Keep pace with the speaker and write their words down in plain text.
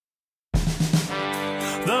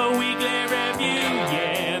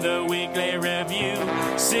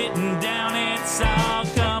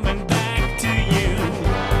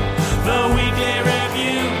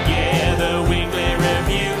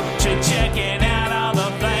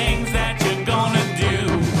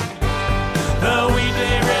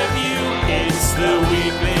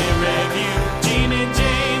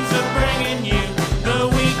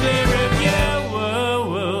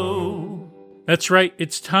That's right.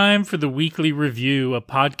 It's time for the Weekly Review, a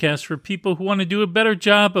podcast for people who want to do a better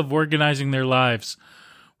job of organizing their lives.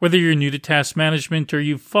 Whether you're new to task management or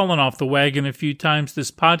you've fallen off the wagon a few times, this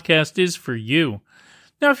podcast is for you.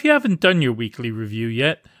 Now, if you haven't done your weekly review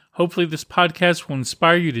yet, hopefully this podcast will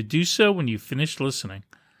inspire you to do so when you finish listening.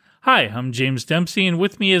 Hi, I'm James Dempsey, and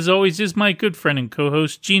with me as always is my good friend and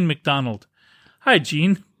co-host, Gene McDonald. Hi,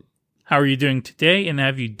 Gene. How are you doing today, and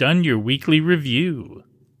have you done your weekly review?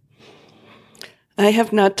 I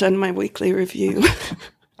have not done my weekly review.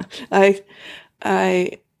 I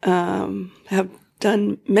have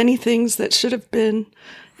done many things that should have been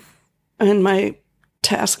in my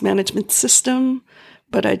task management system,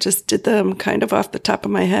 but I just did them kind of off the top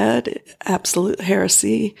of my head. Absolute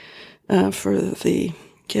heresy for the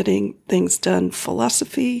getting things done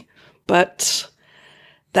philosophy, but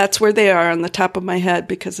that's where they are on the top of my head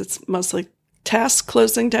because it's mostly tasks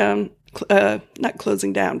closing down. Not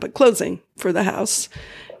closing down, but closing for the house.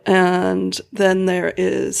 And then there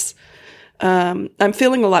is, I'm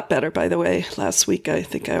feeling a lot better, by the way. Last week, I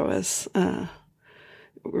think I was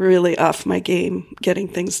really off my game getting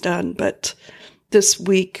things done. But this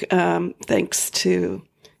week, thanks to,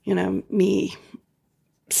 me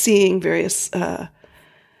seeing various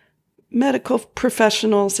medical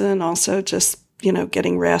professionals and also just,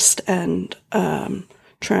 getting rest and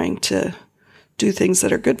trying to do things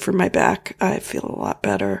that are good for my back, I feel a lot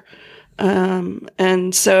better.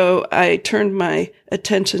 And so I turned my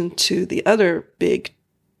attention to the other big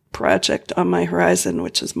project on my horizon,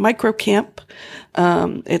 which is MicroCamp.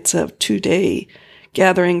 It's a 2-day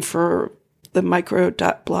gathering for the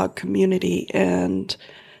micro.blog community. And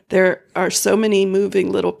there are so many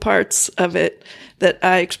moving little parts of it that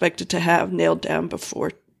I expected to have nailed down before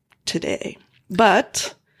today.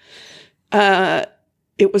 But,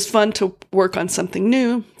 it was fun to work on something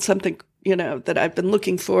new, something, that I've been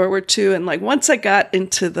looking forward to. And once I got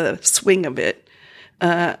into the swing of it,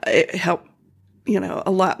 it helped,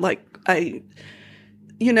 a lot. That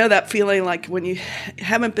feeling like when you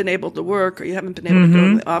haven't been able to work or you haven't been able to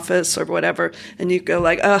go to the office or whatever, and you go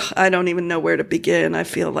I don't even know where to begin. I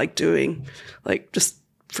feel like doing, just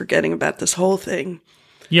forgetting about this whole thing.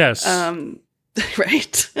 Yes.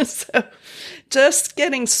 Right. So just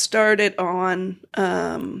getting started on,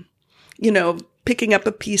 picking up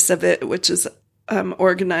a piece of it, which is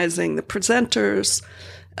organizing the presenters,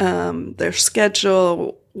 their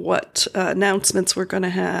schedule, what announcements we're going to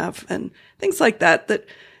have, and things like that.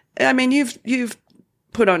 You've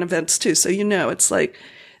put on events too, so it's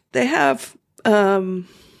they have. There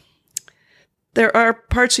are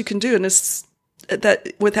parts you can do, and it's that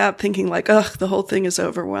without thinking the whole thing is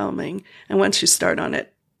overwhelming. And once you start on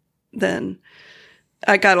it, then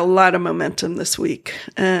I got a lot of momentum this week.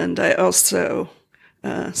 And I also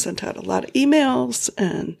sent out a lot of emails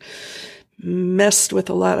and messed with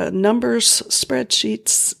a lot of numbers,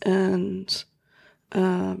 spreadsheets, and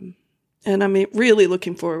I'm really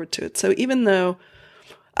looking forward to it. So even though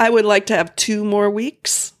I would like to have 2 more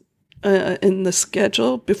weeks in the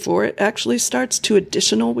schedule before it actually starts, 2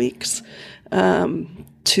 additional weeks,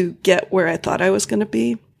 to get where I thought I was going to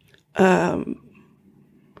be. I'm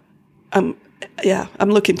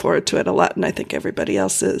looking forward to it a lot, and I think everybody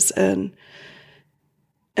else is. And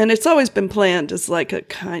it's always been planned as a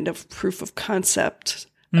kind of proof of concept.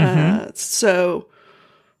 So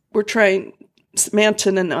we're trying,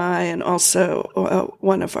 Manton and I, and also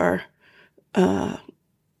one of our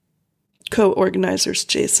co-organizers,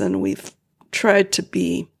 Jason, we've tried to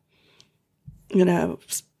be,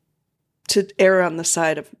 to err on the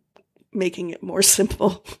side of making it more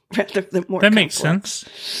simple rather than more complex. That makes sense.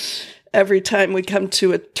 Every time we come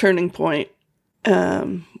to a turning point,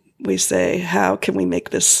 we say, how can we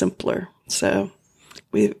make this simpler? So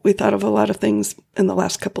we thought of a lot of things in the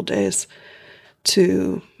last couple days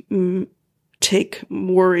to take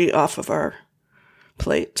worry off of our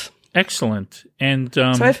plate. Excellent. And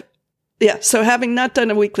so having not done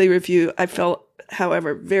a weekly review, I felt,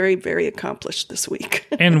 however, very, very accomplished this week.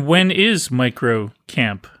 And when is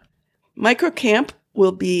MicroCamp? MicroCamp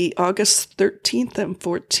will be August 13th and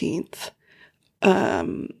 14th.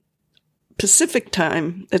 Pacific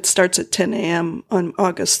time. It starts at 10 a.m. on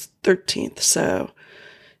August 13th. So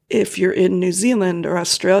if you're in New Zealand or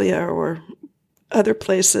Australia or other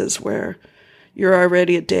places where you're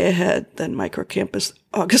already a day ahead, then MicroCamp is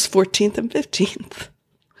August 14th and 15th.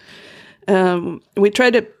 We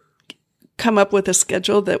tried to come up with a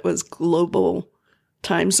schedule that was global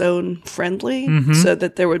time zone friendly, so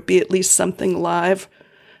that there would be at least something live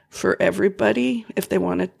for everybody. If they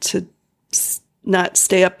wanted to not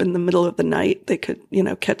stay up in the middle of the night, they could,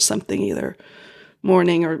 catch something either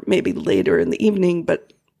morning or maybe later in the evening,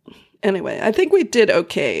 but anyway, I think we did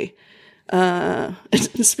okay.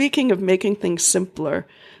 Speaking of making things simpler,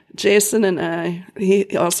 Jason and I,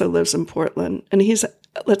 he also lives in Portland, and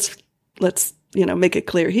let's make it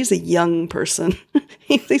clear, he's a young person.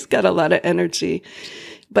 He's got a lot of energy.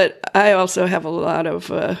 But I also have a lot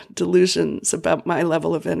of delusions about my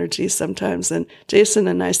level of energy sometimes. And Jason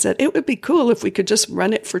and I said, it would be cool if we could just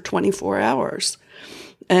run it for 24 hours.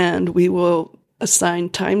 And we will assign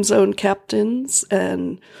time zone captains,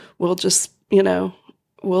 and we'll just,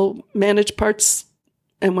 we'll manage parts.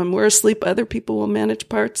 And when we're asleep, other people will manage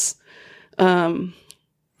parts.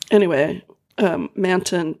 Anyway,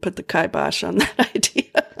 Manton put the kibosh on that idea.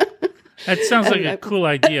 That sounds like a cool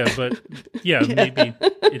idea, but yeah, maybe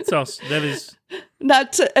it's also, that is.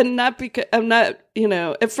 Not because I'm not,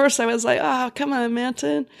 at first I was like, oh, come on,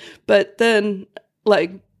 Manton. But then,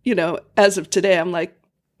 as of today, I'm like,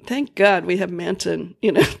 thank God we have Manton,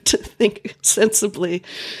 to think sensibly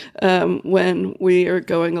when we are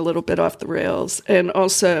going a little bit off the rails. And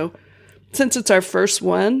also, since it's our first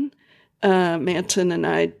one, Manton and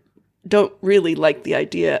I don't really like the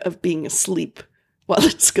idea of being asleep while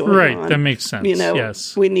it's going on. Right, that makes sense.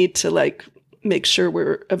 Yes. We need to make sure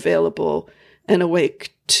we're available and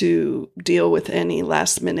awake to deal with any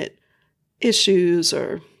last minute issues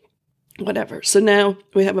or whatever. So now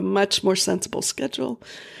we have a much more sensible schedule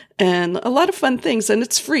and a lot of fun things, and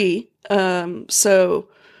it's free. And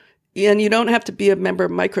you don't have to be a member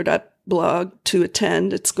of Micro.blog to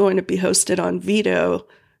attend. It's going to be hosted on Vedo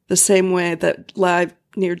the same way that Live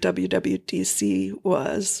Near WWDC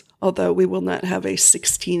was, although we will not have a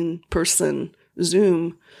 16-person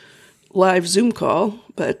live Zoom call,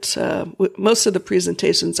 but most of the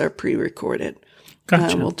presentations are pre-recorded.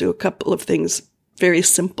 Gotcha. We'll do a couple of things very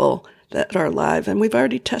simple that are live, and we've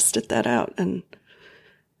already tested that out. And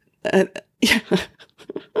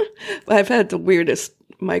I've had the weirdest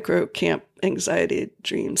micro camp anxiety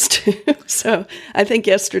dreams too. So I think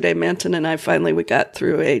yesterday, Manton and I we got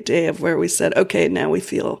through a day of where we said, okay, now we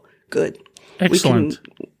feel good. Excellent.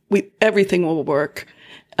 Everything will work.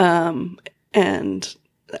 And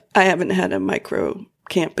I haven't had a micro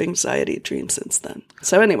camp anxiety dream since then.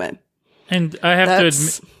 So anyway. And I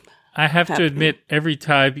have to admit, every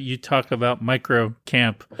time you talk about micro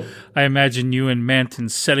camp, I imagine you and Manton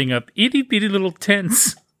setting up itty bitty little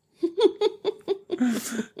tents.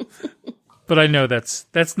 But I know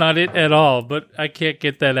that's not it at all. But I can't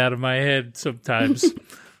get that out of my head sometimes.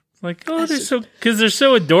 Like, oh, because they're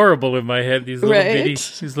so adorable in my head. These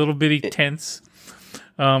little bitty tents.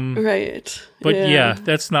 Right. But yeah,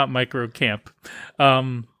 that's not micro camp.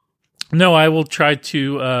 No, I will try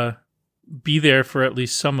to be there for at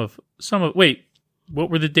least some of. Wait, what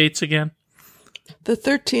were the dates again? The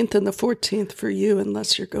 13th and the 14th for you,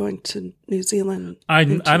 unless you're going to New Zealand. I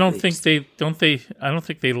don't think they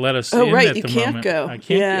let us in right, at the you can't moment. go. I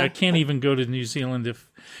can't even go to New Zealand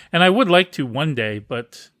and I would like to one day,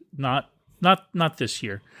 but not this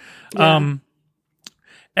year. Yeah.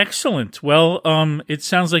 Excellent. Well, it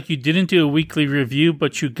sounds like you didn't do a weekly review,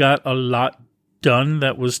 but you got a lot done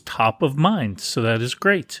that was top of mind. So that is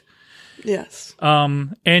great. Yes.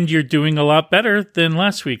 And you're doing a lot better than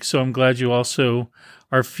last week. So I'm glad you also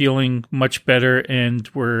are feeling much better and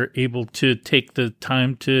were able to take the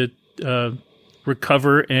time to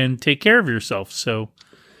recover and take care of yourself. So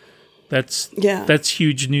that's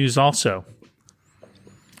huge news also.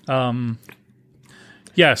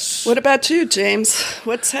 Yes. What about you, James?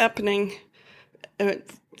 What's happening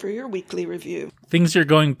for your weekly review? Things are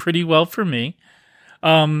going pretty well for me.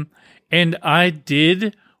 And I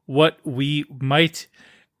did what we might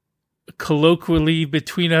colloquially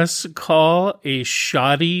between us call a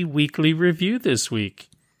shoddy weekly review this week.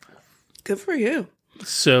 Good for you.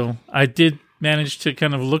 So I did manage to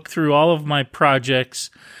kind of look through all of my projects.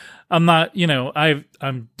 I'm not,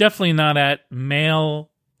 I'm definitely not at mail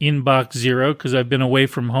inbox 0 because I've been away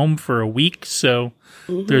from home for a week. So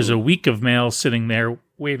there's a week of mail sitting there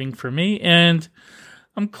waiting for me. And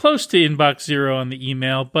I'm close to inbox 0 on the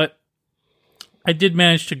email, but I did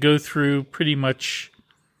manage to go through pretty much,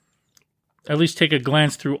 at least take a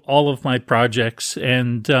glance through all of my projects.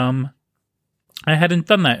 And I hadn't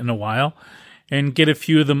done that in a while. And get a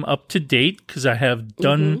few of them up to date because I have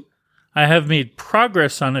done, I have made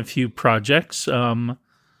progress on a few projects,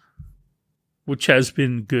 which has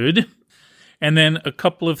been good. And then a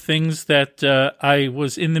couple of things that I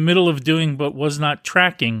was in the middle of doing but was not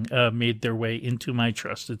tracking made their way into my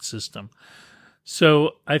trusted system.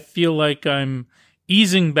 So I feel like I'm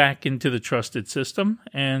easing back into the trusted system.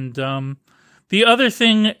 And the other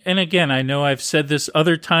thing, and again, I know I've said this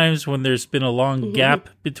other times when there's been a long gap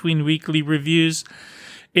between weekly reviews,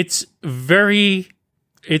 it's very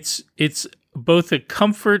it's both a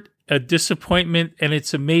comfort, a disappointment, and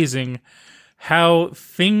it's amazing how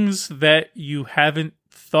things that you haven't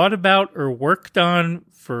thought about or worked on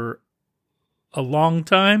for a long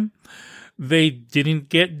time, they didn't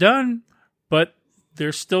get done, but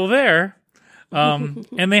they're still there.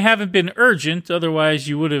 And they haven't been urgent. Otherwise,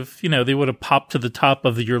 you would have, they would have popped to the top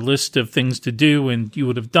of your list of things to do and you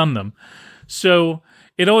would have done them. So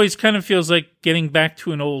it always kind of feels like getting back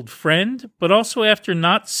to an old friend, but also after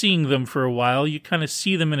not seeing them for a while, you kind of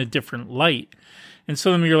see them in a different light. And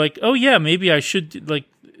so then you're like, oh yeah, maybe I should, like,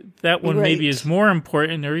 that one maybe is more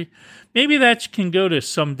important, or maybe that can go to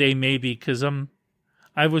someday maybe, because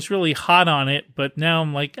I was really hot on it, but now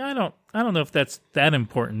I'm like, I don't know if that's that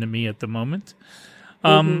important to me at the moment.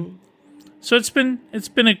 So it's been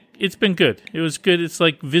good. It was good. It's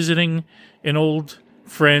like visiting an old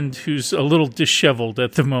friend who's a little disheveled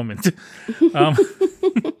at the moment,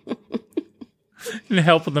 and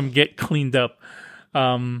helping them get cleaned up.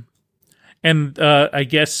 And I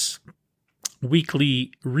guess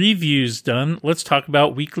weekly reviews done. Let's talk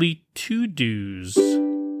about weekly to-dos.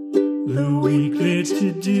 The weekly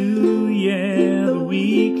to-do, yeah, the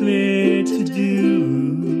weekly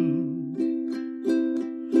to-do.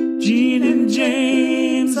 Gene and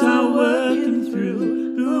James are working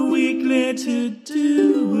through the weekly to-do.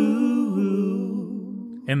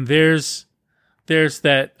 And there's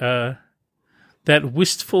that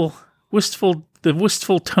wistful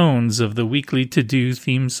tones of the weekly to-do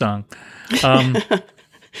theme song.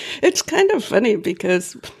 It's kind of funny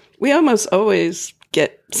because we almost always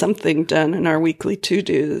get something done in our weekly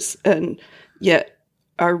to-dos, and yet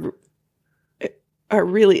our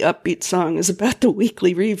really upbeat song is about the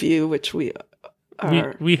weekly review, which we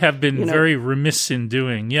have been very remiss in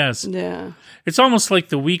doing. Yes. Yeah. It's almost like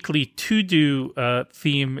the weekly to-do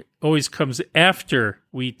theme always comes after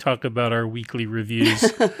we talk about our weekly reviews.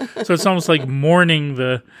 So it's almost like mourning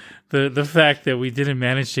the fact that we didn't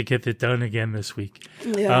manage to get it done again this week.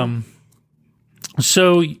 Yeah.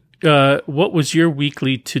 So what was your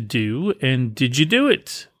weekly to-do, and did you do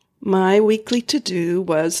it? My weekly to-do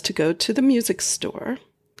was to go to the music store.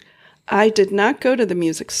 I did not go to the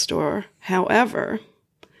music store. However,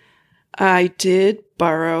 I did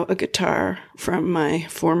borrow a guitar from my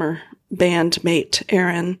former bandmate,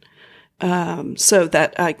 Aaron, so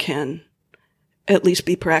that I can at least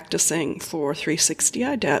be practicing for 360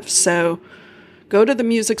 iDev. So go to the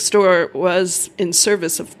music store was in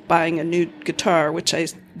service of buying a new guitar, which I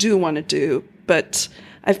do want to do, but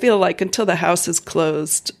I feel like until the house is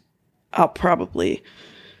closed, I'll probably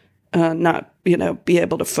not, be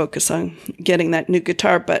able to focus on getting that new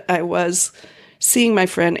guitar. But I was seeing my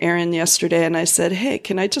friend Erin yesterday, and I said, hey,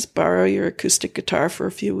 can I just borrow your acoustic guitar for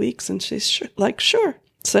a few weeks? And she's sure.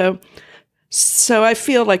 So I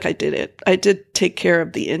feel like I did it. I did take care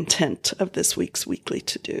of the intent of this week's weekly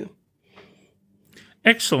to-do.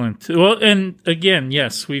 Excellent. Well, and again,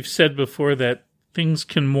 yes, we've said before that things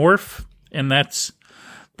can morph, and that's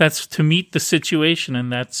to meet the situation,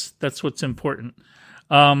 and that's what's important.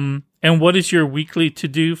 And what is your weekly to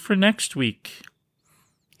do for next week?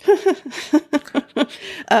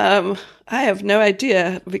 I have no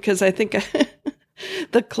idea, because I think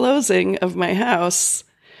the closing of my house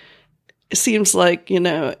seems like,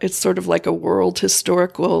 it's sort of like a world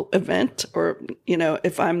historical event, or,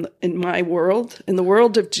 if I'm in my world, in the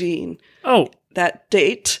world of Gene, that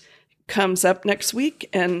date comes up next week,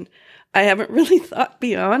 and I haven't really thought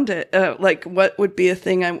beyond it, like what would be a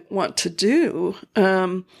thing I want to do.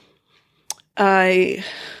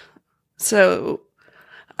 So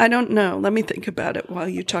I don't know. Let me think about it while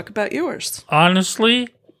you talk about yours. Honestly,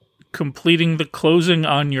 completing the closing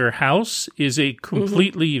on your house is a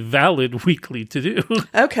completely valid weekly to do.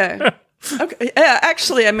 Okay. Yeah,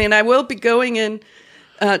 actually, I will be going in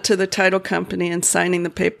to the title company and signing the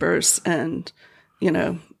papers and,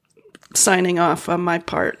 signing off on my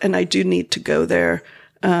part. And I do need to go there,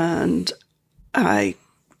 and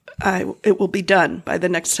it will be done by the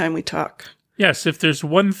next time we talk. Yes, if there's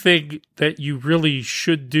one thing that you really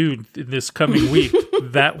should do this coming week,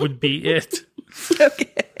 that would be it.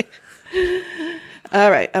 Okay.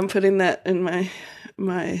 All right. I'm putting that in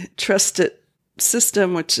my trusted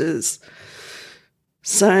system, which is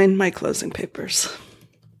sign my closing papers.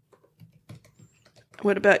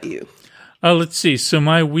 What about you? Let's see. So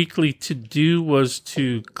my weekly to-do was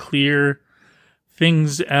to clear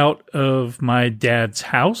things out of my dad's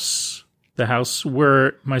house, the house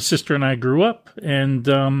where my sister and I grew up. And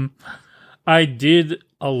I did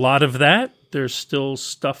a lot of that. There's still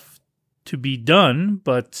stuff to be done,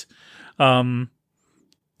 but it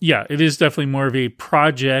is definitely more of a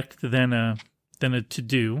project than a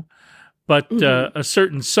to-do. but a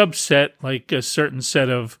certain subset, like a certain set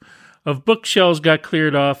of bookshelves got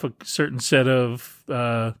cleared off, a certain set of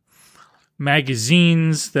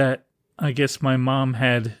magazines that I guess my mom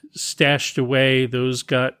had stashed away, those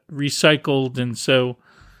got recycled, and so,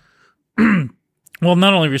 well,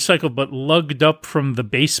 not only recycled, but lugged up from the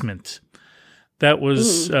basement. That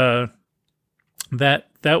was, that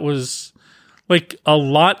was, like, a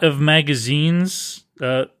lot of magazines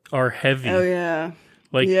are heavy. Oh, yeah.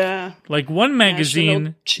 Like one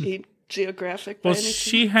magazine... Geographic. Well,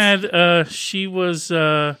 she had, she was,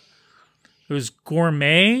 it was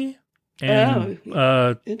Gourmet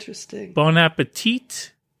and interesting. Bon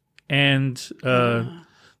Appetit, and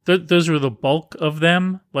those were the bulk of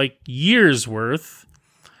them, like years worth.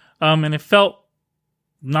 And it felt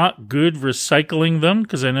not good recycling them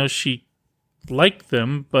because I know she liked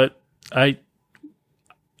them, but I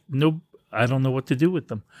don't know what to do with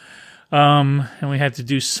them. And we had to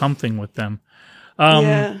do something with them.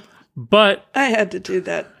 Yeah. But I had to do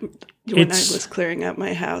that when I was clearing out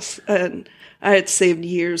my house. And I had saved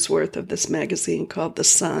years worth of this magazine called The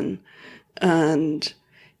Sun. And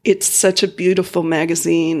it's such a beautiful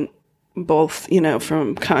magazine, both,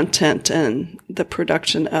 from content and the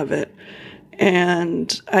production of it.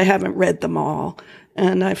 And I haven't read them all.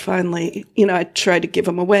 And I finally, I tried to give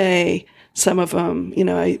them away. Some of them,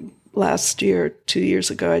 last year, 2 years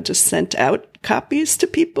ago, I just sent out copies to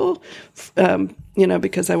people,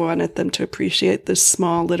 because I wanted them to appreciate this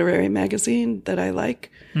small literary magazine that I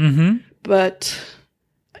like. Mm-hmm. But,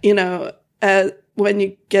 when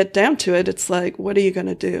you get down to it, it's like, what are you going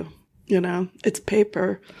to do? It's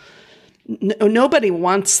paper. Nobody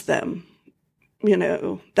wants them.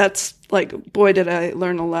 That's like, boy, did I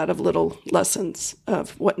learn a lot of little lessons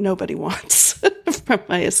of what nobody wants from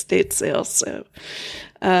my estate sale. So,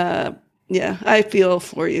 yeah, I feel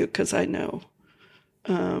for you because I know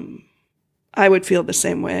I would feel the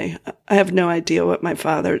same way. I have no idea what my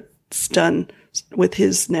father's done with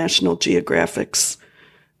his National Geographics,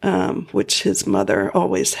 which his mother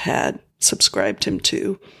always had subscribed him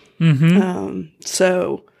to. Mm-hmm.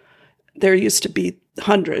 So there used to be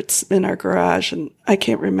hundreds in our garage, and I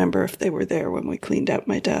can't remember if they were there when we cleaned out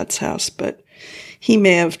my dad's house, but he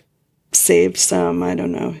may have saved some. I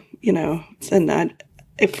don't know, and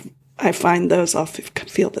if I find those, I'll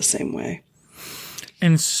feel the same way.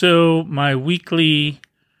 And so my weekly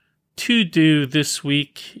to-do this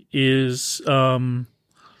week is, I'll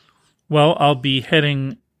be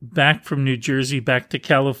heading back from New Jersey back to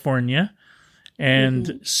California.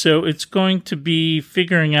 And so it's going to be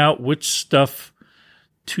figuring out which stuff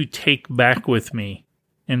to take back with me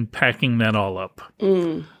and packing that all up.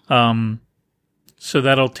 So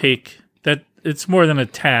that'll take that. It's more than a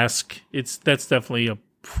task. That's definitely a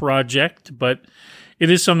project, but it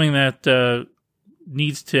is something that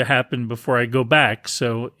needs to happen before I go back.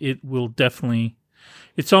 So it will definitely,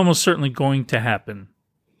 it's almost certainly going to happen.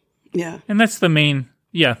 Yeah. And that's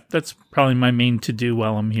that's probably my main to do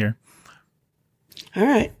while I'm here. All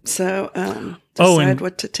right. So decide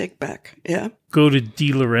what to take back. Yeah. Go to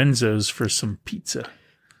Di Lorenzo's for some pizza.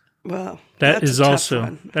 Well, that is also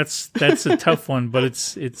one. that's a tough one, but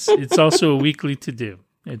it's also a weekly to do.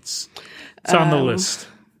 It's on the list.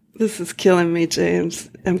 This is killing me, James.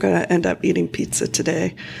 I'm going to end up eating pizza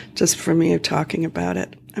today just for me talking about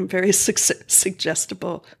it. I'm very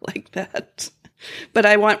suggestible like that. But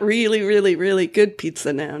I want really, really, really good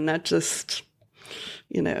pizza now, not just,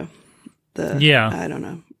 I don't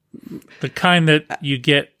know. The kind that you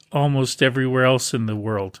get almost everywhere else in the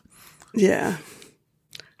world. Yeah.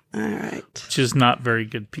 All right. Which is not very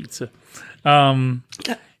good pizza. That's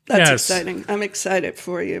exciting. I'm excited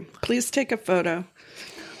for you. Please take a photo.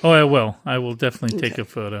 Oh, I will. I will definitely take a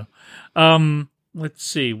photo. Let's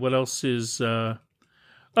see. What else is... and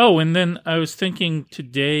then I was thinking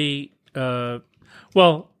today...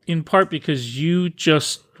 in part because you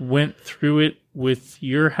just went through it with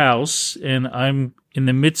your house, and I'm in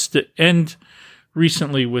the midst of... And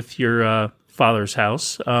recently with your father's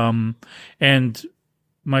house. And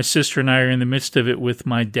my sister and I are in the midst of it with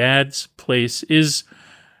my dad's place, is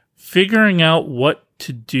figuring out what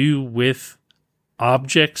to do with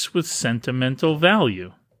objects with sentimental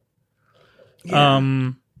value. Yeah.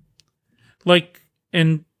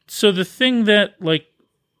 And so the thing that like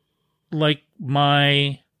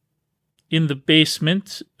my, in the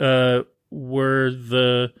basement,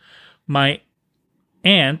 were my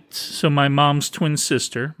aunt, so my mom's twin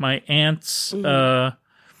sister, my aunt's, her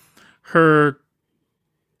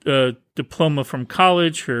diploma from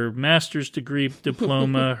college, her master's degree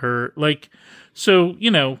diploma,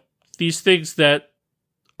 these things that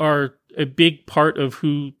are a big part of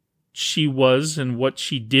who she was and what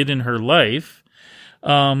she did in her life.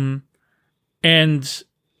 And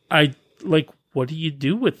I like, what do you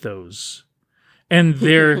do with those? And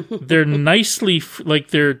they're nicely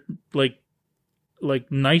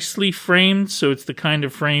nicely framed. So it's the kind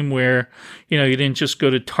of frame where, you didn't just go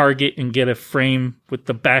to Target and get a frame with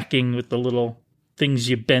the backing with the little things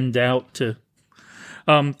you bend out to.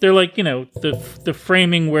 They're like, the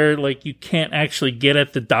framing where like you can't actually get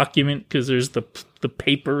at the document because there's the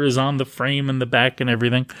paper is on the frame and the back and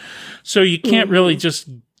everything. So you can't really just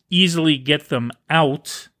easily get them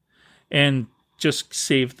out and just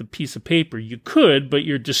save the piece of paper. You could, but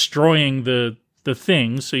you're destroying the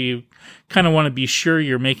thing. So you kind of want to be sure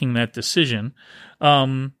you're making that decision.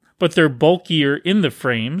 But they're bulkier in the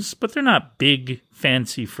frames, but they're not big,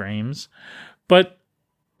 fancy frames. But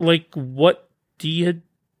like, what do you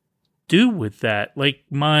do with that? Like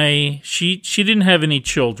she didn't have any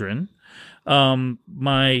children.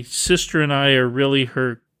 My sister and I are really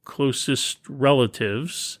her closest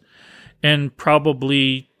relatives, and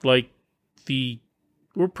probably like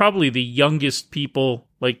we're probably the youngest people,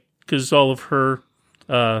 like, because all of her,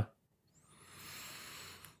 my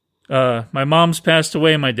mom's passed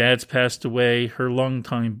away, my dad's passed away, her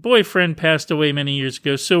longtime boyfriend passed away many years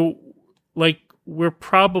ago. So like, we're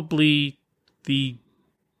probably the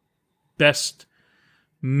best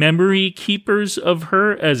memory keepers of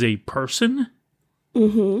her as a person.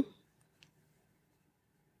 Mm-hmm.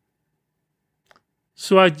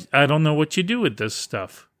 So I don't know what you do with this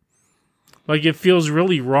stuff. Like, it feels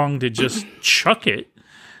really wrong to just chuck it.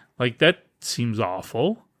 Like, that seems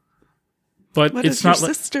awful. But what it's does not your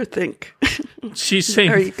like sister think? She's saying.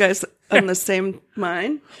 Are you guys on the same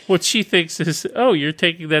mind? What she thinks is, oh, you're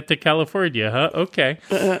taking that to California, huh? Okay.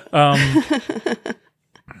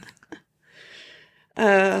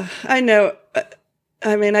 I know.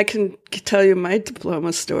 I mean, I can tell you my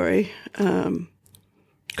diploma story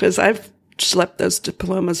because I've schlepped those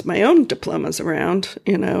diplomas, my own diplomas around,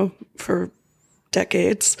 for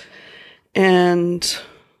decades. And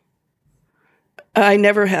I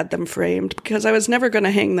never had them framed because I was never going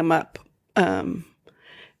to hang them up. As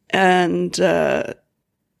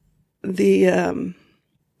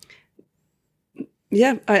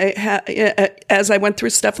I went through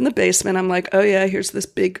stuff in the basement, I'm like, oh yeah, here's this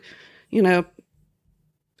big,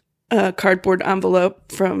 cardboard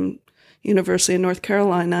envelope from University of North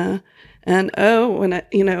Carolina. And when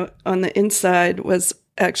on the inside was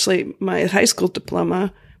actually my high school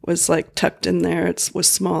diploma was like tucked in there. It was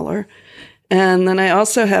smaller. And then I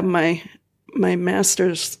also have my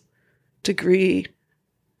master's degree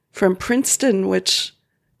from Princeton, which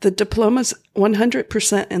the diploma's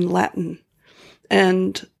 100% in Latin.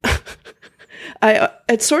 And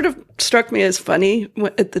it sort of struck me as funny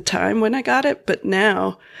at the time when I got it, but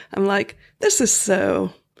now I'm like, this is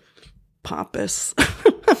so pompous.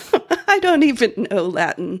 I don't even know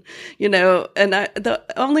Latin, and the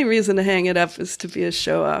only reason to hang it up is to be a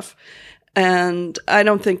show off. And I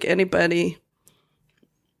don't think nobody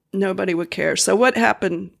would care. So what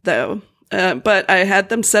happened though? But I had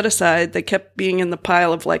them set aside. They kept being in the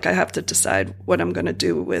pile of like, I have to decide what I'm going to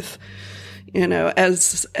do with,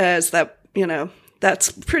 as that,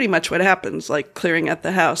 that's pretty much what happens. Like clearing out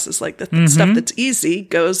the house is like the stuff that's easy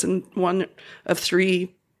goes in one of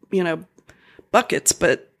three, buckets.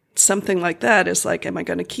 But something like that is like, am I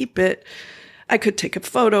going to keep it? I could take a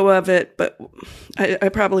photo of it, but I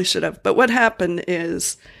probably should have. But what happened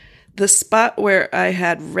is the spot where I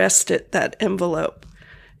had rested that envelope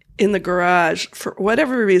in the garage, for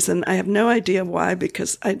whatever reason, I have no idea why,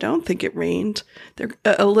 because I don't think it rained.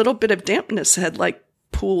 A little bit of dampness had like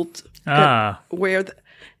pooled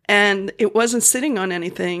and it wasn't sitting on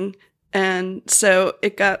anything. And so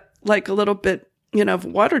it got like a little bit, of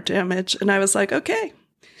water damage. And I was like, okay,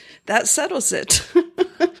 that settles it.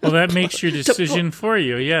 Well, that makes your decision for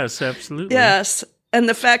you. Yes, absolutely. Yes. And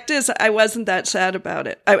the fact is, I wasn't that sad about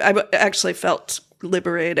it. I actually felt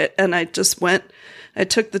liberated. And I just I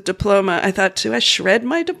took the diploma. I thought, do I shred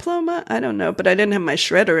my diploma? I don't know. But I didn't have my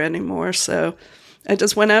shredder anymore. So I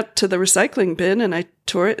just went out to the recycling bin and I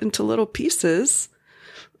tore it into little pieces.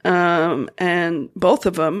 And both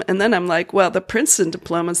of them. And then I'm like, well, the Princeton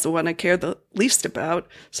diploma is the one I care the least about.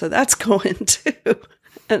 So that's going too.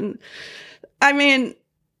 And I mean,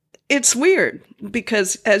 it's weird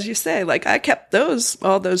because, as you say, like I kept those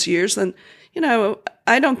all those years. And,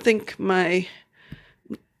 I don't think I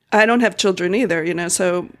don't have children either,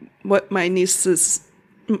 so what my nieces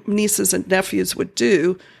and nephews would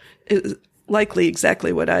do is likely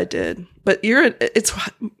exactly what I did. But it's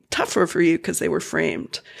tougher for you because they were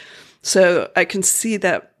framed. So I can see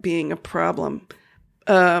that being a problem.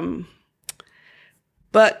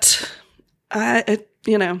 But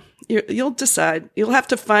you'll decide. You'll have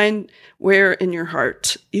to find where in your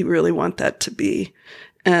heart you really want that to be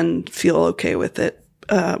and feel okay with it.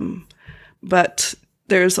 But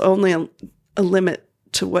there's only a limit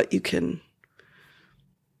to what you can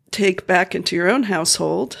take back into your own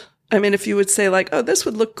household. I mean, if you would say like, oh, this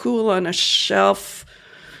would look cool on a shelf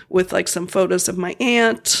with like some photos of my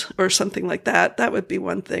aunt or something like that, that would be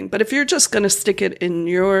one thing. But if you're just going to stick it in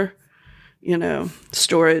your,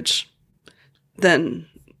 storage, then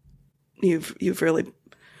you've really,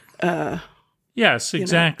 yes,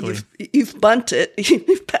 exactly. You've bunted.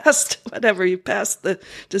 You've passed whatever. You passed the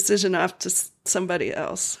decision off to somebody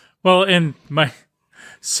else. Well, and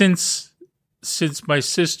since my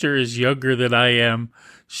sister is younger than I am,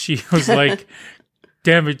 she was like,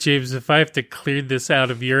 "Damn it, James! If I have to clear this out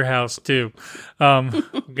of your house too, I'm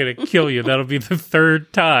gonna kill you. That'll be the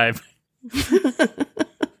third time."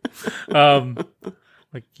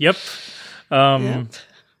 Like, yep. Yep.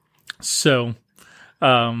 So,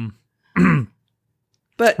 but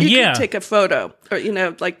you could take a photo, or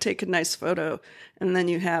like take a nice photo, and then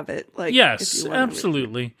you have it. Like, yes, if you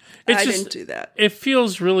absolutely. I didn't do that. It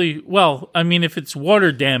feels really well. I mean, if it's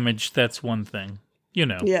water damage, that's one thing.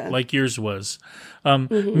 Like yours was.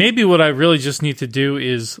 Maybe what I really just need to do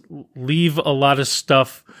is leave a lot of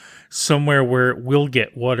stuff somewhere where it will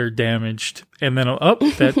get water damaged, and then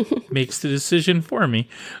that makes the decision for me.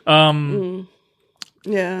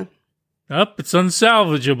 Yeah. It's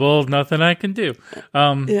unsalvageable. Nothing I can do.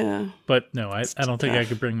 Yeah. But no, I don't think I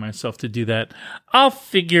could bring myself to do that. I'll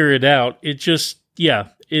figure it out. It just,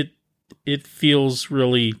 it feels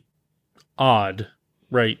really odd,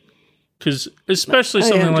 right? Because especially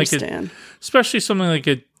something like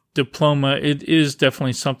a diploma, it is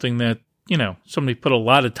definitely something that, somebody put a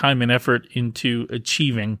lot of time and effort into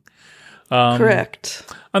achieving. Correct.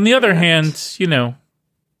 On the other hand,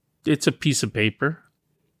 it's a piece of paper.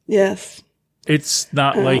 Yes. It's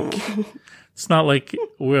not like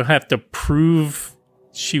we'll have to prove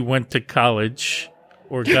she went to college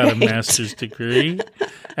or got a master's degree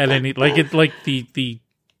at any the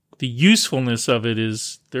usefulness of it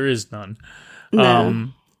is there is none. No.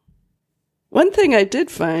 One thing I did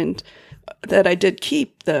find that I did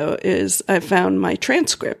keep though is I found my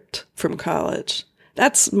transcript from college.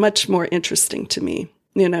 That's much more interesting to me,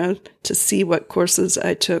 to see what courses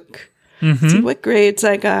I took. See what grades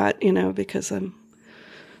I got, because I'm,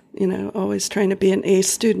 always trying to be an A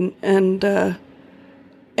student. And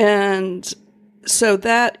so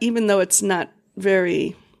that, even though it's not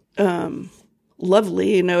very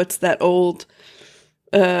lovely, it's that old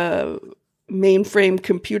mainframe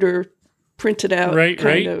computer printed out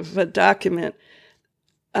kind of a document,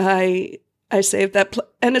 I saved that,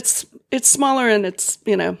 and it's smaller, and it's,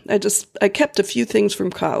 I kept a few things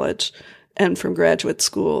from college and from graduate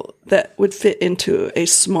school that would fit into a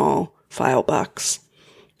small file box.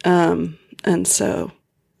 And so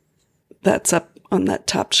that's up on that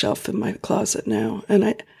top shelf in my closet now.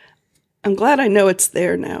 And I'm glad I know it's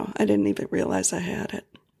there now. I didn't even realize I had it.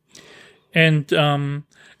 And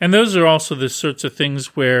those are also the sorts of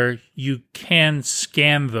things where you can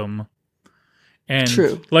scan them. And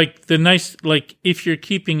true. Like if you're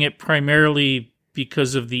keeping it primarily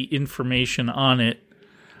because of the information on it,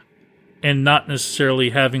 and not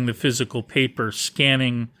necessarily having the physical paper,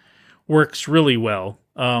 scanning works really well.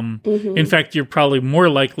 In fact, you're probably more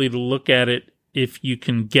likely to look at it if you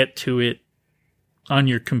can get to it on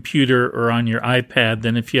your computer or on your iPad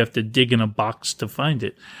than if you have to dig in a box to find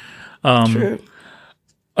it. True.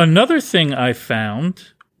 Another thing I found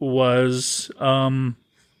was, and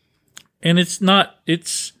it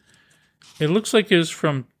looks like it was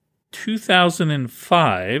from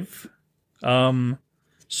 2005.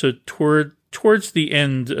 So towards the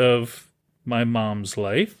end of my mom's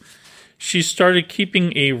life, she started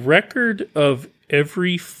keeping a record of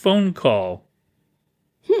every phone call.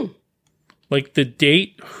 Like the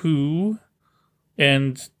date, who,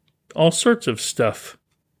 and all sorts of stuff.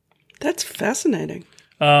 That's fascinating.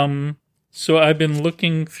 So I've been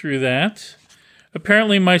looking through that.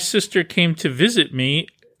 Apparently my sister came to visit me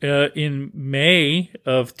in May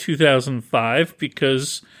of 2005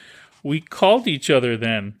 because we called each other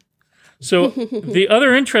then. So the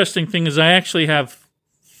other interesting thing is I actually have,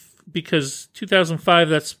 because 2005,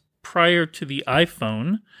 that's prior to the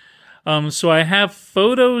iPhone. So I have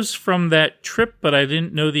photos from that trip, but I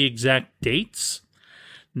didn't know the exact dates.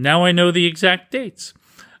 Now I know the exact dates.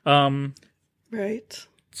 Right.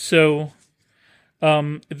 So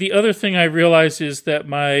the other thing I realize is that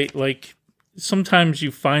sometimes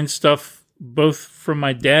you find stuff both from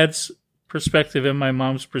my dad's perspective and my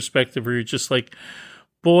mom's perspective where you're just like,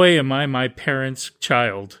 boy, am I my parents'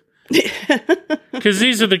 child. Because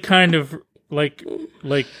these are the kind of like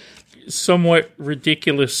somewhat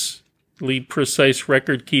ridiculously precise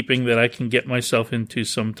record keeping that I can get myself into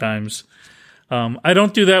sometimes. I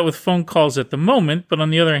don't do that with phone calls at the moment, but on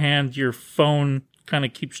the other hand, your phone kind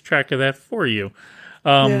of keeps track of that for you.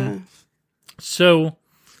 So,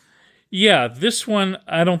 yeah, this one,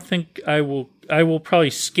 I don't think I will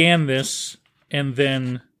probably scan this and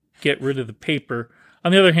then get rid of the paper.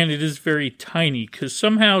 On the other hand, it is very tiny because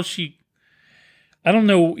somehow I don't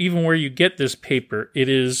know even where you get this paper. It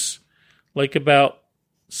is like about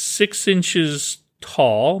 6 inches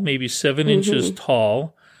tall, maybe 7 inches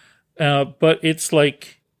tall, but it's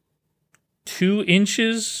like 2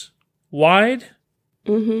 inches wide.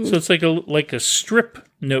 So it's like a strip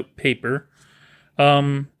note paper.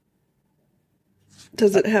 Does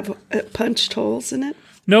it have punched holes in it?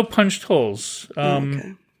 No punched holes.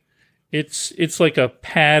 Okay. It's like a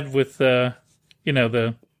pad with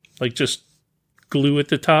just glue at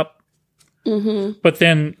the top. But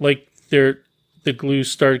then the glue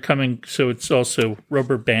started coming, so it's also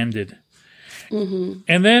rubber banded.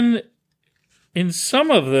 And then in some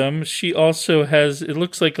of them, she also has, it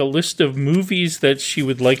looks like a list of movies that she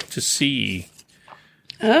would like to see.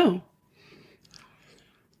 Oh.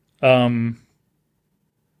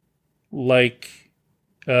 Like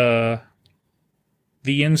The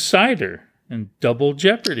Insider and Double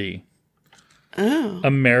Jeopardy. Oh.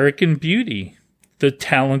 American Beauty. The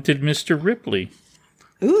Talented Mr. Ripley.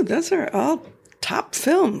 Ooh, those are all top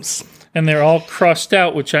films. And they're all crossed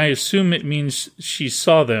out, which I assume it means she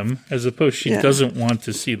saw them, as opposed she doesn't want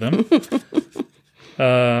to see them.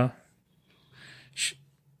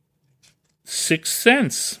 Sixth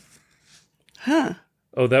Sense. Huh.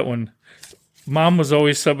 Oh, that one. Mom was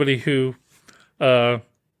always somebody who, at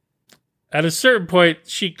a certain point,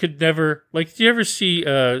 she could never... Like, did you ever see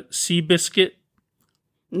Seabiscuit?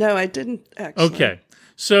 No, I didn't actually. Okay.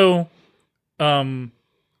 So,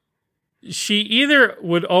 she either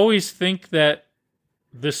would always think that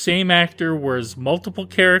the same actor was multiple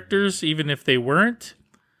characters, even if they weren't,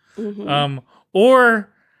 or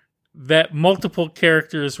that multiple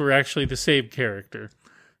characters were actually the same character.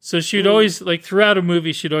 So she'd always, like, throughout a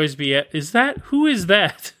movie, she'd always be, who is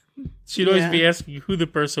that? She'd always be asking who the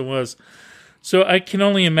person was. So I can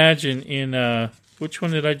only imagine in, which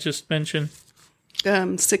one did I just mention?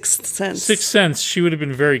 Sixth Sense. Sixth Sense. She would have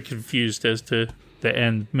been very confused as to the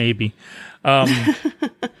end, maybe. But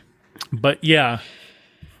yeah,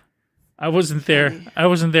 I wasn't there. I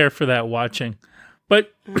wasn't there for that watching.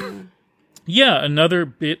 But yeah, another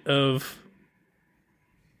bit of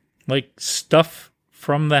like stuff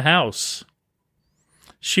from the house.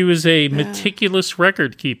 She was a meticulous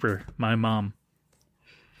record keeper, my mom.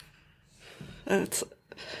 That's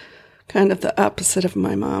kind of the opposite of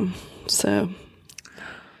my mom. So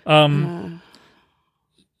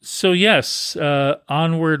yes,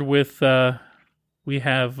 onward with, we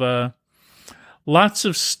have lots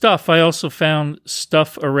of stuff. I also found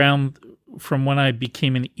stuff around from when I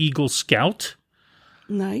became an Eagle Scout.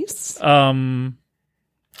 Nice.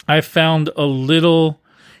 I found a little,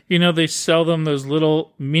 they sell them those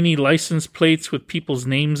little mini license plates with people's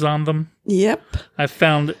names on them. Yep. I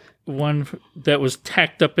found one that was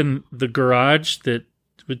tacked up in the garage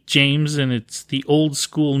with James, and it's the old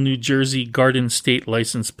school New Jersey Garden State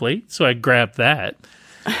license plate. So I grabbed that.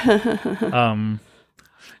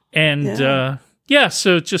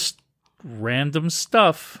 So just random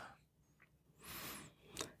stuff.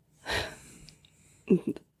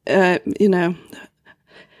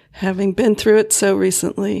 Having been through it so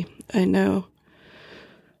recently, I know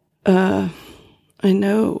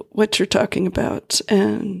what you're talking about,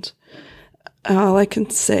 and all I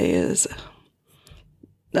can say is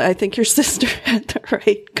I think your sister had the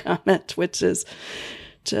right comment, which is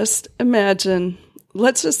just imagine,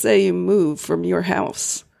 let's just say you move from your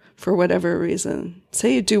house for whatever reason.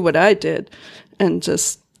 Say you do what I did and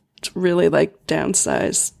just really like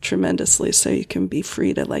downsize tremendously so you can be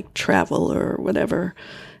free to like travel or whatever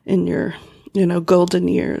in your, golden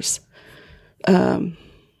years. You're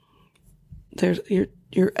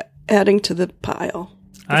adding to the pile.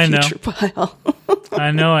 I know. Future pile.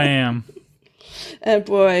 I know I am. And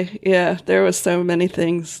boy, yeah, there was so many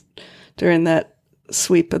things during that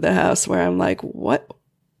sweep of the house where I'm like, what?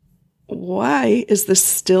 Why is this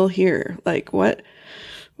still here? Like, what?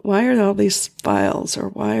 Why are all these files, or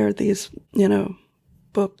why are these,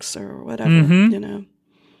 books or whatever,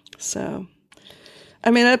 So,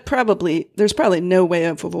 I mean, there's probably no way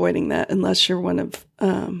of avoiding that unless you're one of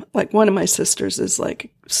my sisters is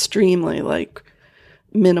like extremely like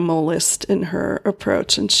minimalist in her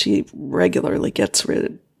approach, and she regularly gets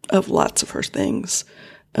rid of lots of her things.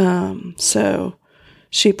 So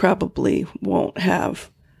she probably won't have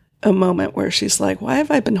a moment where she's like, why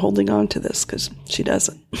have I been holding on to this? Because she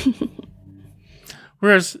doesn't.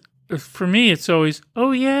 Whereas for me, it's always,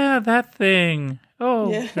 oh, yeah, that thing.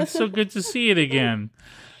 Oh, Yeah. it's so good to see it again.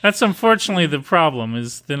 That's unfortunately the problem,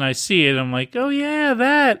 is then I see it, I'm like, oh, yeah,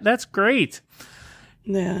 that's great.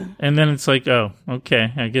 Yeah. And then it's like, oh,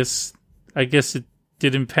 okay, I guess it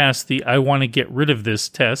didn't pass the I want to get rid of this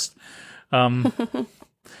test.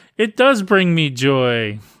 It does bring me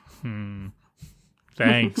joy.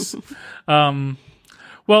 Thanks.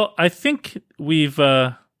 Well, I think we've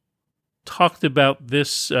talked about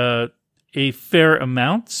this a fair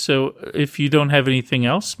amount. So if you don't have anything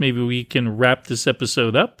else, maybe we can wrap this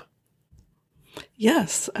episode up.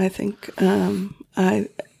 Yes, I think I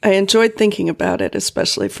enjoyed thinking about it,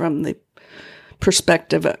 especially from the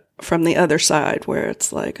perspective from the other side, where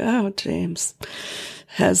it's like, oh, James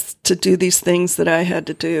has to do these things that I had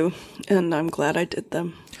to do, and I'm glad I did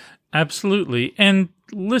them. Absolutely. And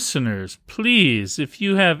listeners, please, if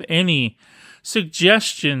you have any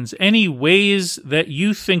suggestions, any ways that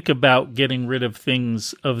you think about getting rid of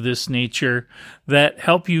things of this nature that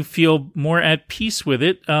help you feel more at peace with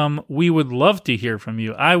it, we would love to hear from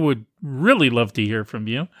you. I would really love to hear from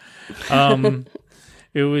you.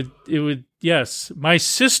 It would, yes. My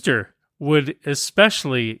sister would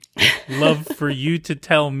especially love for you to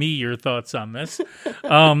tell me your thoughts on this.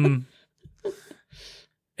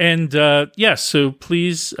 Yes, so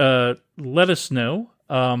please let us know.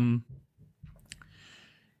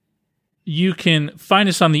 You can find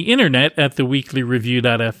us on the internet at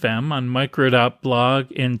theweeklyreview.fm, on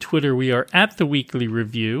micro.blog, and Twitter we are at The Weekly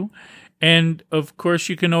Review. And, of course,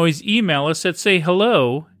 you can always email us at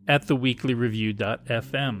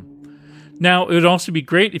sayhello@theweeklyreview.fm. Now, it would also be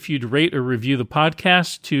great if you'd rate or review the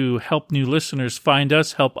podcast to help new listeners find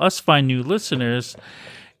us, help us find new listeners.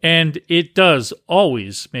 And it does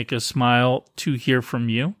always make us smile to hear from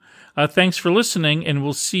you. Thanks for listening, and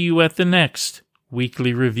we'll see you at the next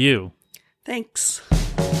Weekly Review. Thanks.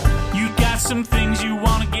 You got some things you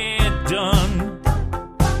want to get done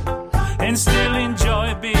and still enjoy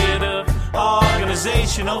a bit of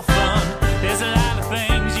organizational fun. There's a lot of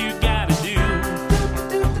things you got to do.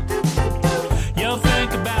 You'll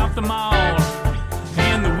think about them all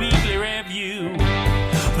in the Weekly Review.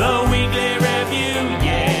 The Weekly Review,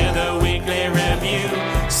 yeah, the Weekly Review.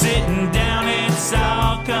 Sitting down, it's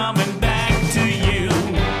all coming back to you.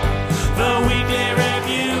 The Weekly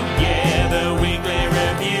Review, yeah, the Weekly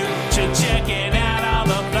Review. Should check it out.